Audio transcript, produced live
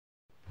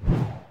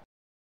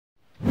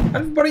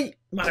Everybody,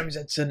 my name is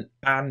Edson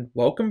and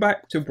welcome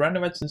back to a brand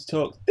new Edson's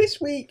Talks. This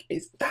week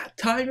it's that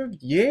time of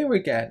year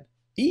again.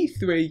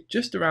 E3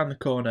 just around the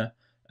corner.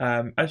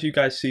 As you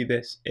guys see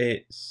this,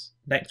 it's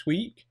next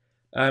week,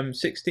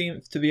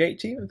 16th to the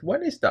 18th.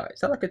 When is that?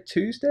 Is that like a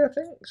Tuesday, I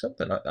think?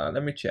 Something like that.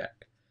 Let me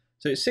check.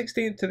 So it's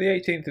 16th to the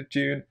 18th of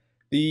June.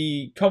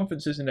 The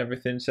conferences and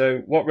everything. So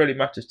what really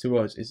matters to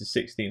us is the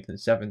 16th and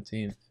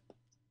 17th.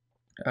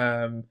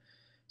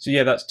 So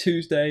yeah, that's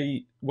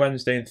Tuesday,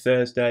 Wednesday and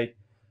Thursday.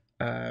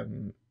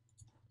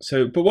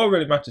 But what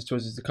really matters to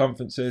us is the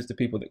conferences, the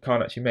people that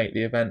can't actually make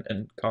the event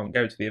and can't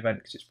go to the event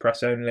because it's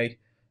press only.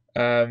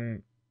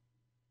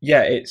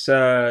 Yeah, it's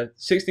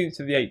 16th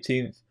to the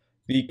 18th.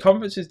 The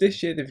conferences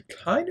this year, they've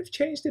kind of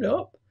changed it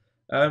up.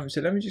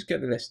 So let me just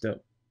get the list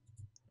up.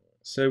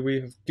 So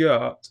we've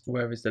got,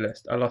 where is the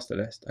list? I lost the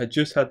list. I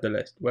just had the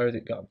list. Where has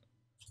it gone?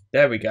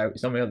 There we go.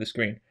 It's on my other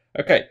screen.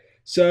 Okay,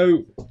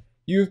 so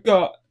you've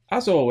got,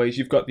 as always,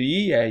 you've got the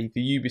EA,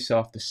 the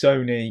Ubisoft, the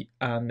Sony,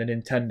 and the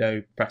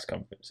Nintendo press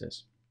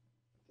conferences.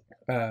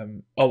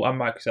 And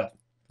Microsoft.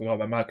 Forgot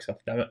about Microsoft,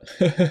 damn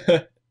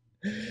it.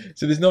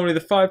 So there's normally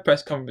the 5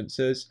 press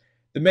conferences,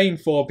 the main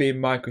 4 being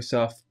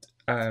Microsoft,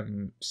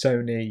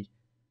 Sony,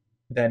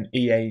 then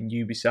EA and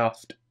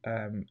Ubisoft,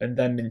 and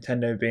then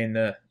Nintendo being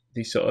the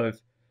sort of,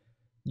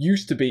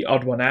 used to be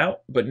odd one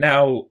out, but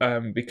now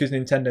because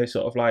Nintendo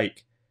sort of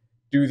like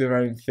do their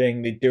own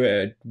thing, they do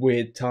it at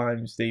weird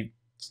times, they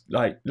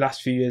like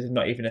last few years have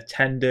not even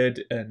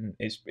attended, and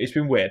it's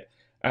been weird.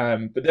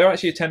 But they're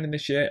actually attending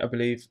this year, I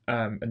believe,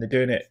 and they're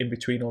doing it in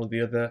between all of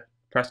the other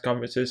press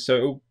conferences, so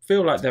it'll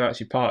feel like they're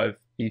actually part of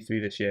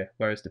E3 this year,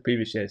 whereas the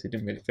previous years it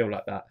didn't really feel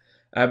like that.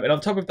 And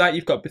on top of that,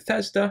 you've got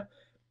Bethesda.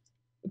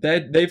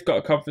 They've got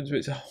a conference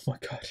which, oh my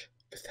god,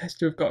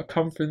 Bethesda have got a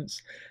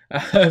conference.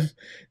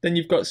 Then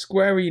you've got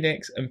Square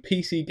Enix and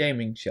PC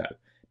Gaming Show.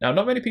 Now,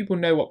 not many people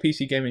know what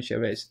PC Gaming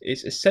Show is.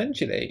 It's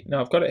essentially,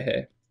 now I've got it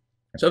here.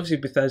 So obviously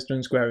Bethesda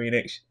and Square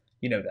Enix,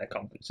 you know their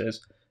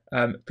conferences.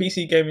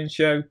 PC Gaming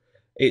Show,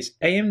 it's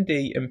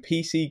AMD and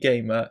PC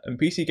Gamer, and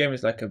PC Gamer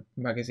is like a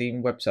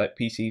magazine, website,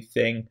 PC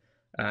thing.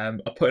 I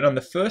put it on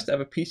the first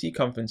ever PC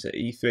conference at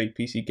E3,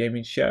 PC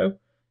Gaming Show.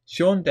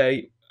 Sean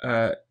Day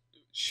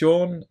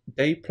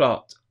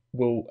Plot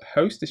will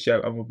host the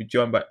show and will be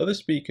joined by other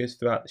speakers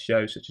throughout the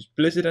show, such as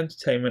Blizzard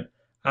Entertainment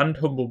and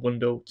Humble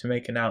Bundle, to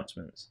make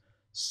announcements.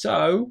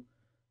 So,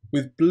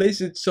 with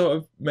Blizzard sort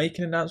of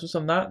making announcements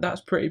on that,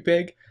 that's pretty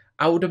big.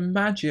 I would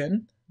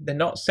imagine, they're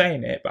not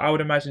saying it, but I would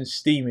imagine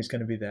Steam is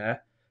going to be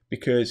there,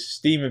 because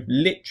Steam have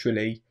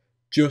literally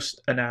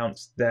just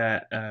announced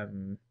their,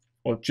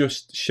 or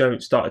just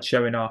started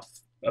showing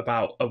off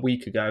about a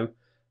week ago,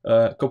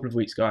 a couple of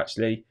weeks ago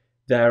actually,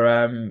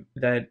 their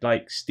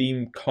like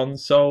Steam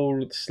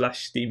console /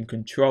 Steam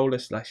controller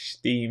 /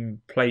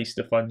 Steam Play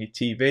stuff on your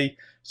TV.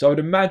 So I would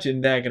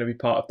imagine they're going to be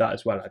part of that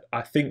as well.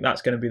 I think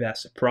that's going to be their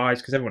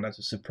surprise, because everyone has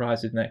a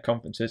surprise in their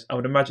conferences. I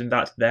would imagine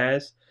that's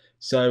theirs.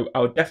 So I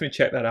would definitely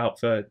check that out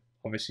for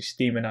obviously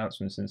Steam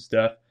announcements and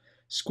stuff.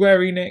 Square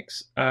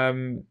Enix,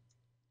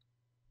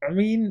 I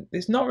mean,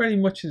 there's not really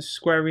much of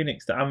Square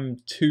Enix that I'm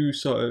too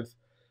sort of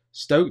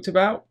stoked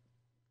about.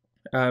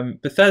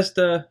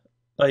 Bethesda,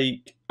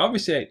 like,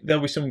 obviously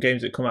there'll be some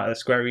games that come out of the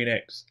Square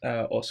Enix,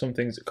 or some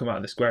things that come out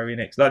of the Square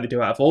Enix, like they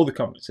do out of all the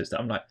conferences, that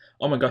I'm like,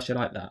 oh my gosh, I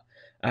like that.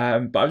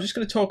 But I'm just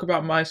going to talk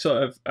about my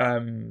sort of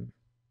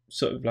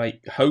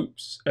like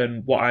hopes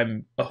and what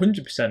I'm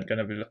 100% going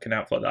to be looking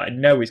out for that I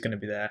know is going to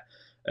be there,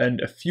 and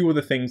a few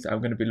other things that I'm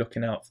going to be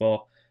looking out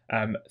for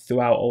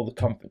throughout all the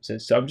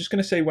conferences. So I'm just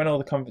going to say when all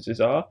the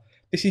conferences are.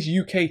 This is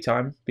UK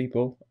time,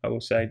 people, I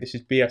will say. This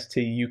is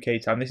BST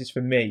UK time. This is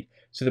for me.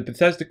 So the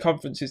Bethesda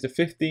conference is the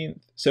 15th.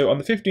 So on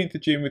the 15th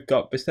of June, we've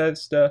got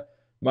Bethesda,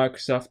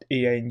 Microsoft,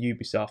 EA, and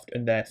Ubisoft.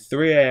 And they're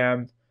 3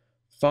 a.m.,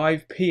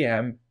 5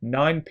 p.m.,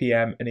 9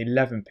 p.m., and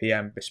 11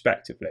 p.m.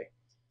 respectively.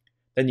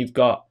 Then you've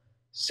got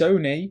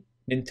Sony,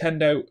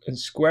 Nintendo, and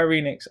Square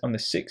Enix on the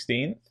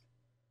 16th,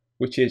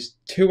 which is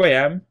 2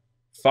 a.m.,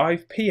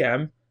 5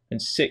 p.m.,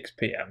 and 6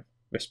 p.m.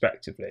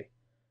 respectively.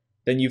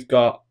 Then you've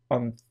got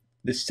on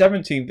the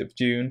 17th of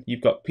June,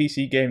 you've got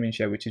PC Gaming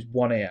Show, which is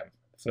 1 a.m.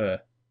 for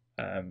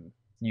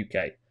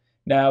UK.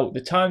 Now, the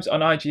times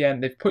on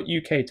IGN, they've put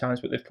UK times,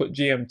 but they've put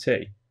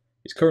GMT.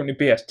 It's currently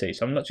BST,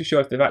 so I'm not too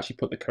sure if they've actually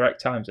put the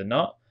correct times or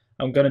not.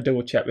 I'm going to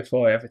double check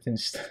before everything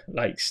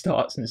like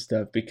starts and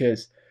stuff,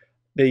 because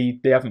they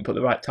haven't put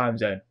the right time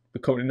zone.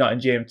 We're currently not in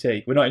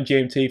GMT. We're not in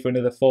GMT for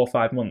another 4 or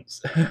 5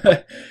 months.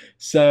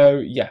 So,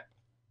 yeah.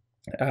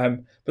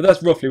 But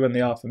that's roughly when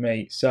they are for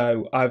me.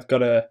 So I've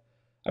got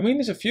I mean,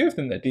 there's a few of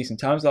them that are decent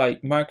times,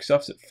 like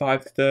Microsoft's at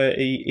 5:30,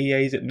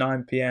 EA's at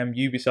 9 p.m,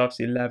 Ubisoft's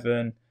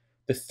 11.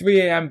 The 3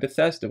 a.m.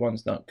 Bethesda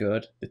one's not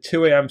good. The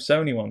 2 a.m.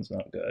 Sony one's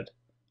not good.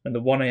 And the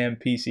 1 a.m.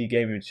 PC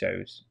Gaming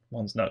Shows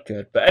one's not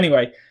good. But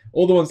anyway,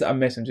 all the ones that I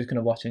missed, I'm just going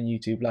to watch on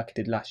YouTube like I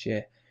did last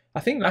year. I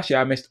think last year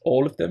I missed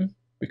all of them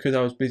because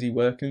I was busy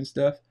working and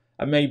stuff.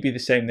 I may be the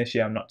same this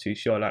year, I'm not too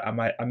sure. Like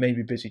I may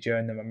be busy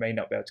during them, I may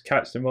not be able to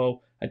catch them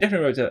all. I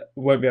definitely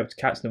won't be able to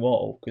catch them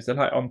all because they're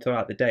like on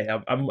throughout the day.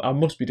 I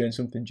must be doing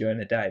something during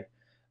the day.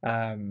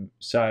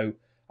 So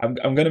I'm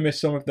going to miss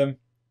some of them.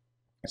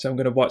 So I'm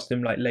going to watch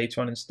them like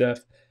later on and stuff.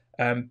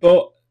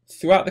 But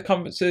throughout the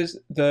conferences,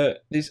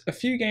 there's a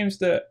few games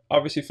that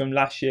obviously from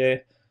last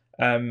year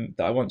that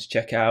I want to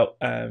check out.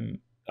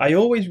 I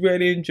always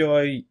really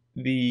enjoy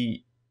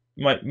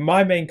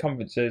my main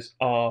conferences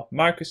are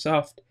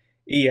Microsoft,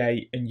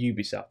 EA, and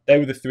Ubisoft. They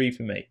were the three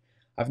for me.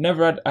 I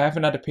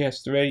haven't had a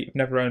PS3. I've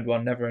never owned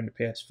one. Never owned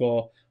a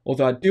PS4.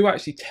 Although I do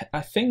actually,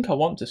 I think I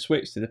want to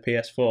switch to the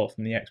PS4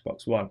 from the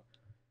Xbox One.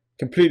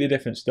 Completely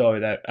different story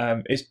though.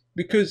 It's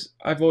because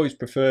I've always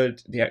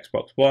preferred the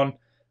Xbox One.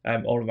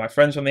 All of my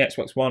friends on the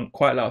Xbox One,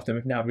 quite a lot of them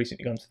have now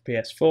recently gone to the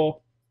PS4.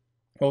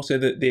 Also,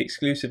 the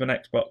exclusives on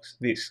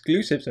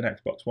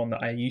Xbox One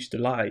that I used to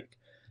like,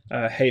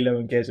 Halo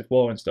and Gears of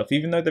War and stuff.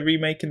 Even though they're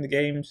remaking the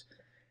games,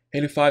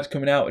 Halo 5's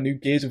coming out, a new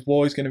Gears of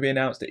War is going to be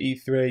announced at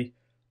E3.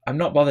 I'm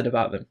not bothered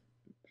about them.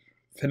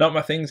 They're not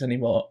my things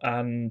anymore,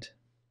 and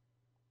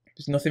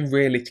there's nothing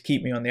really to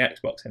keep me on the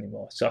Xbox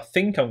anymore. So I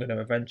think I'm going to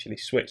eventually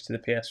switch to the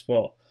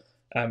PS4.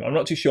 I'm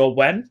not too sure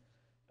when.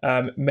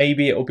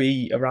 Maybe it'll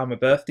be around my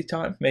birthday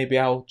time. Maybe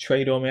I'll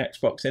trade all my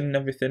Xbox in and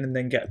everything and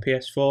then get a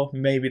PS4.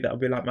 Maybe that'll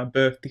be like my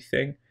birthday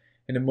thing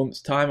in a month's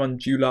time on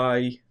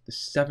July the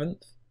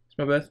 7th. It's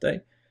my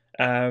birthday.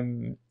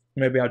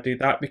 Maybe I'll do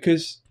that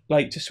because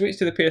like to switch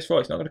to the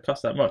PS4, it's not going to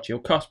cost that much. It'll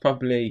cost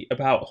probably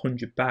about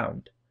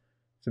 £100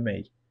 for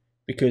me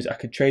because I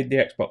could trade the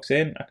Xbox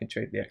in, I could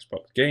trade the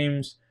Xbox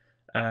games,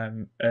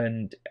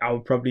 and I'll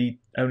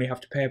probably only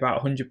have to pay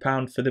about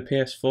 £100 for the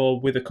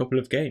PS4 with a couple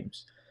of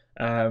games.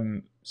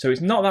 So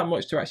it's not that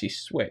much to actually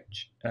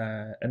switch,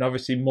 and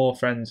obviously more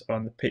friends are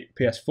on the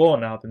PS4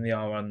 now than they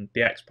are on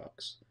the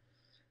Xbox.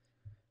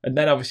 And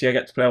then obviously I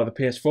get to play all the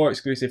PS4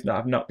 exclusives that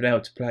I've not been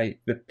able to play,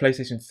 the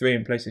PlayStation 3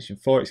 and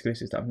PlayStation 4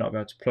 exclusives that I've not been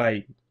able to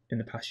play in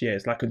the past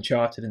years, like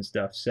Uncharted and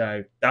stuff.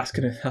 So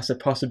that's a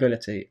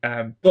possibility.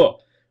 But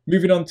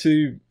moving on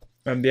to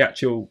the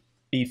actual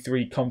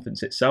E3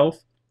 conference itself,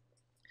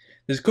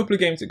 there's a couple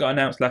of games that got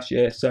announced last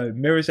year. So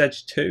Mirror's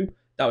Edge 2,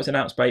 that was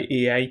announced by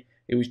EA.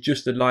 It was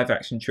just a live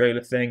action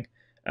trailer thing,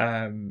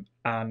 and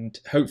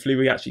hopefully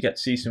we actually get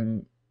to see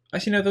some.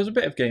 Actually, no, there was a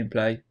bit of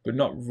gameplay, but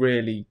not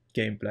really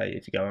gameplay,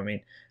 if you get what I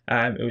mean.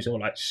 It was all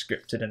like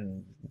scripted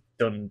and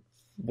done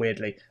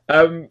weirdly.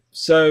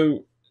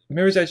 So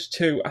Mirror's Edge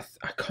 2,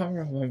 I can't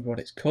remember what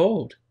it's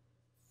called.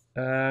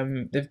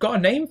 They've got a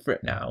name for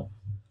it now.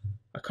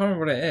 I can't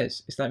remember what it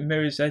is. It's like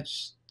Mirror's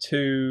Edge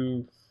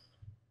 2.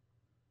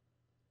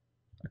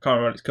 I can't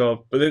remember what it's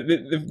called, but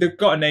they've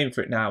got a name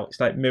for it now. It's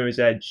like Mirror's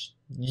Edge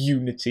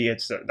Unity.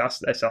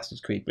 That's Assassin's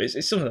Creed, but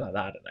it's something like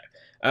that. I don't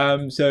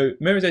know. So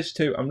Mirror's Edge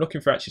 2, I'm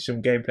looking for actually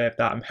some gameplay of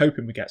that. I'm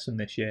hoping we get some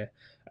this year.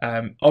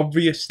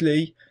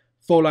 Obviously,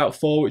 Fallout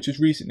 4, which was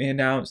recently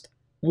announced,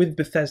 with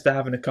Bethesda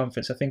having a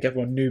conference, I think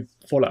everyone knew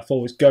Fallout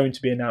 4 was going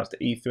to be announced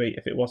at E3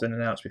 if it wasn't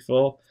announced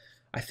before.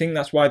 I think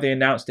that's why they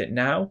announced it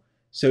now,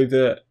 so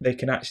that they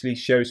can actually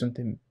show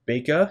something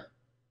bigger.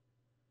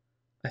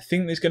 I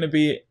think there's going to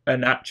be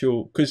an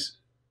actual, because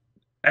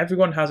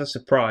everyone has a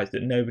surprise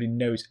that nobody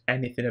knows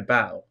anything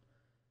about.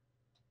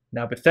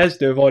 Now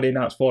Bethesda have already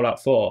announced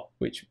Fallout 4,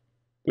 which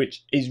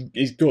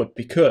is good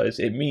because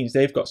it means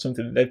they've got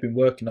something that they've been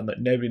working on that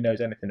nobody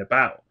knows anything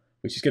about,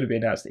 which is going to be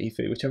announced at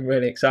E3, which I'm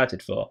really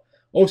excited for.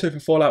 Also for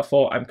Fallout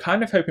 4, I'm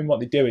kind of hoping what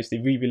they do is they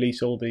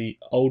re-release all the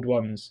old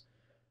ones.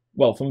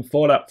 Well, from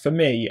Fallout, for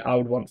me, I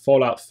would want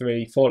Fallout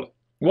 3.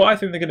 What I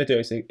think they're going to do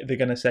is they're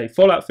going to say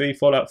Fallout 3,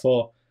 Fallout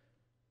 4,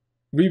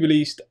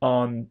 re-released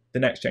on the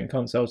next-gen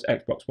consoles,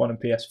 Xbox One and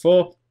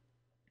PS4.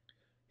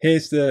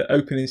 Here's the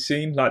opening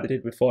scene, like they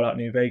did with Fallout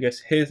New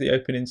Vegas. Here's the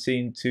opening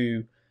scene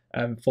to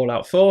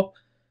Fallout 4,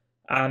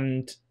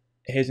 and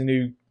here's a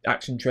new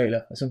action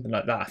trailer or something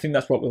like that. I think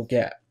that's what we'll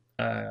get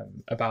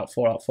about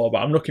Fallout 4, but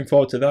I'm looking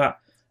forward to that.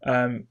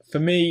 For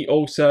me,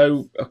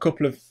 also, a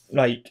couple of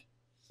like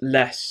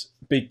less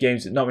big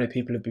games that not many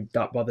people have been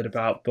that bothered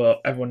about,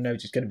 but everyone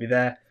knows it's going to be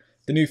there.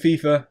 The new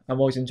FIFA, I'm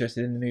always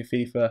interested in the new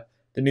FIFA.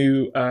 The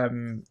new,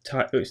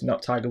 it's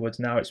not Tiger Woods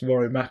now, it's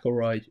Rory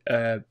McIlroy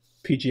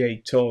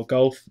PGA Tour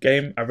golf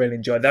game. I really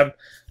enjoy them.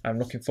 I'm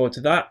looking forward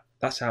to that.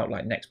 That's out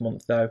like next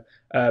month though.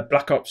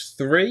 Black Ops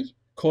 3,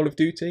 Call of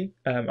Duty.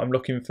 I'm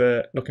looking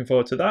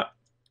forward to that.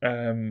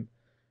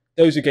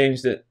 Those are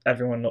games that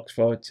everyone looks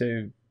forward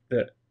to,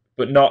 but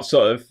not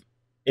sort of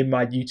in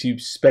my YouTube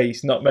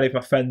space. Not many of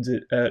my friends,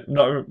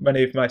 not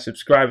many of my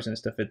subscribers and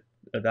stuff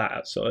are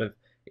that sort of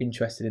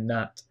interested in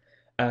that.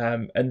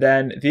 And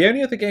then the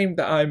only other game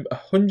that I'm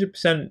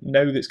 100%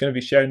 know that's going to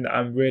be shown that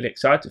I'm really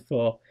excited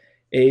for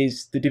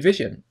is The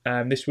Division.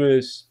 This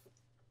was,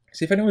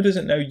 so if anyone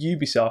doesn't know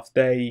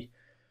Ubisoft,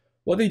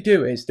 what they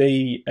do is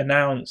they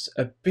announce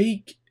a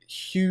big,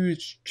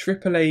 huge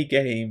AAA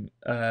game,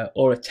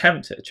 or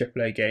attempt at a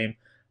AAA game.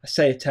 I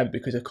say attempt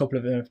because a couple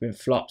of them have been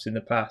flops in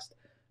the past.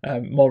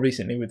 More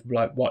recently with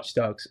like Watch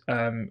Dogs.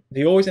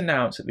 They always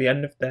announce at the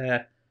end of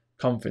their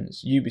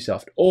conference,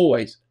 Ubisoft,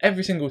 always,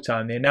 every single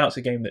time, they announce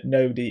a game that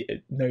nobody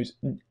knows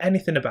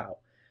anything about.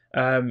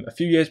 A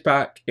few years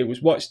back, it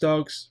was Watch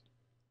Dogs.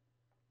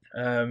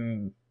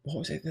 What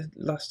was it the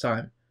last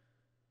time?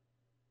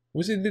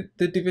 Was it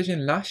the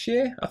division last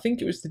year? I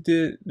think it was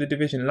the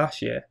division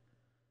last year.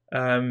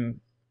 And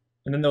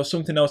then there was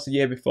something else the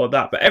year before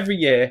that. But every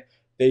year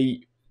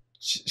they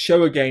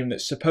show a game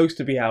that's supposed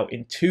to be out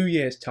in 2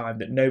 years' time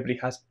that nobody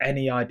has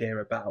any idea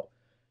about.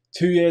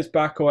 2 years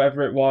back, or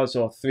whatever it was,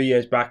 or 3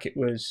 years back, it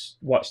was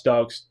Watch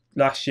Dogs.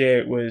 Last year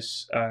it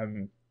was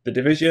the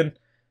Division,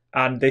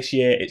 and this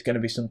year it's going to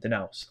be something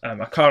else.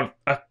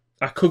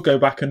 I could go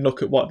back and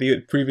look at what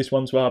the previous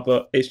ones were,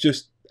 but it's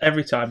just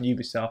every time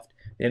Ubisoft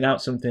they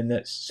announce something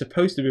that's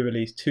supposed to be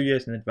released 2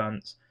 years in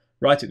advance,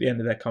 right at the end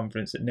of their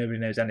conference that nobody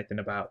knows anything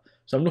about.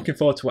 So I'm looking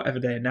forward to whatever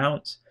they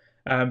announce.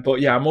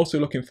 But yeah, I'm also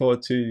looking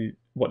forward to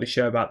what they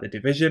show about the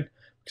Division,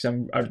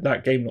 because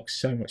that game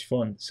looks so much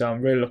fun. So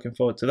I'm really looking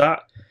forward to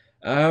that.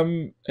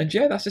 And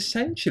yeah, that's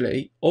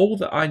essentially all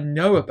that I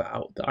know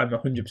about that I'm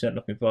 100%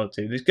 looking forward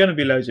to. There's going to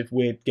be loads of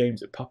weird games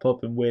that pop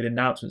up and weird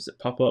announcements that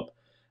pop up,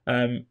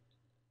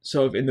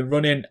 sort of in the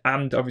run-in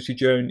and obviously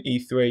during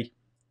E3.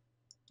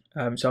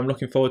 So I'm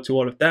looking forward to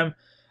all of them.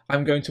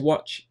 I'm going to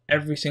watch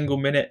every single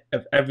minute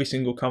of every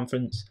single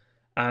conference,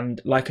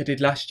 and like I did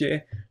last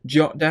year,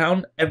 jot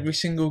down every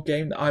single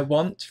game that I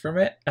want from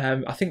it.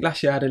 I think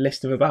last year I had a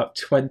list of about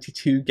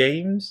 22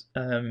 games.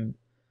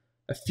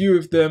 A few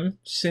of them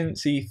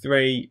since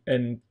E3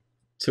 and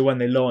to when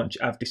they launch,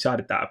 I've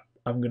decided that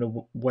I'm going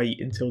to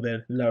wait until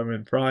they're lower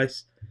in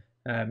price,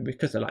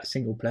 because they're like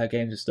single player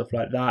games and stuff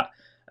like that.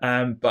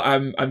 But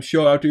I'm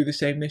sure I'll do the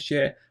same this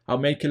year. I'll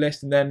make a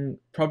list, and then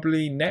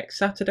probably next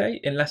Saturday,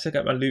 unless I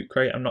get my loot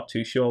crate. I'm not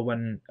too sure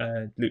when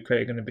loot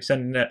crate are going to be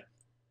sending it.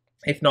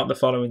 If not the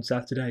following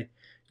Saturday,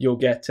 you'll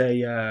get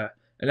an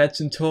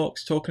Edson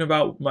Talks talking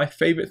about my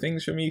favourite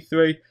things from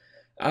E3.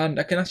 And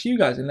I can ask you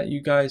guys and let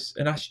you guys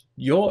and ask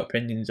your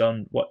opinions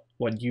on what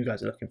you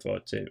guys are looking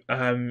forward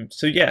to.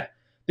 So yeah,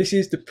 this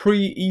is the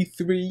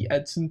pre-E3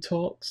 Edson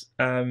Talks.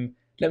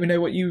 Let me know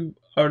what you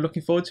are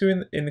looking forward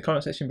to in the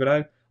comment section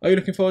below. Are you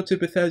looking forward to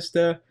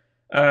Bethesda,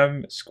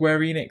 Square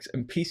Enix,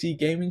 and PC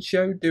Gaming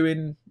Show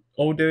doing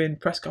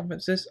press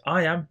conferences?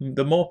 I am.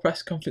 The more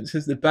press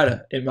conferences, the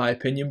better, in my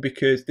opinion,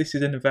 because this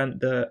is an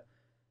event that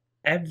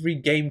every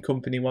game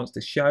company wants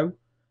to show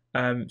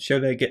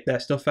they get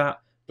their stuff at,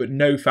 but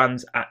no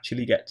fans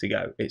actually get to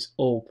go. It's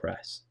all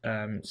press.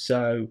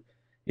 So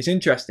it's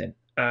interesting.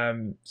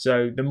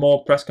 So the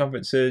more press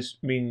conferences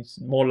means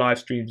more live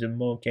streams and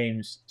more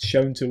games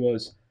shown to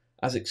us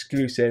as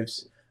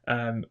exclusives,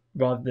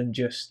 rather than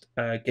just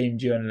game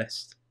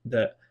journalists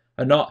that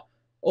are not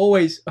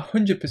always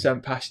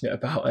 100% passionate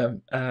about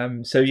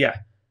them. So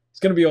yeah, it's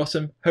going to be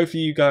awesome.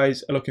 Hopefully you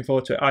guys are looking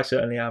forward to it. I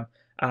certainly am.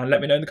 And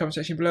let me know in the comment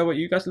section below what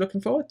you guys are looking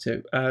forward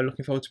to.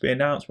 Looking forward to be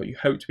announced, what you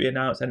hope to be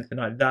announced, anything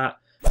like that.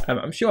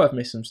 I'm sure I've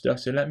missed some stuff,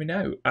 so let me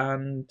know.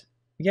 And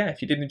yeah,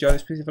 if you did enjoy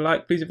this, please leave a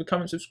like, please leave a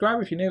comment,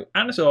 subscribe if you're new.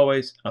 And as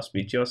always, I'll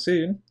speak to you all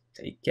soon.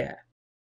 Take care.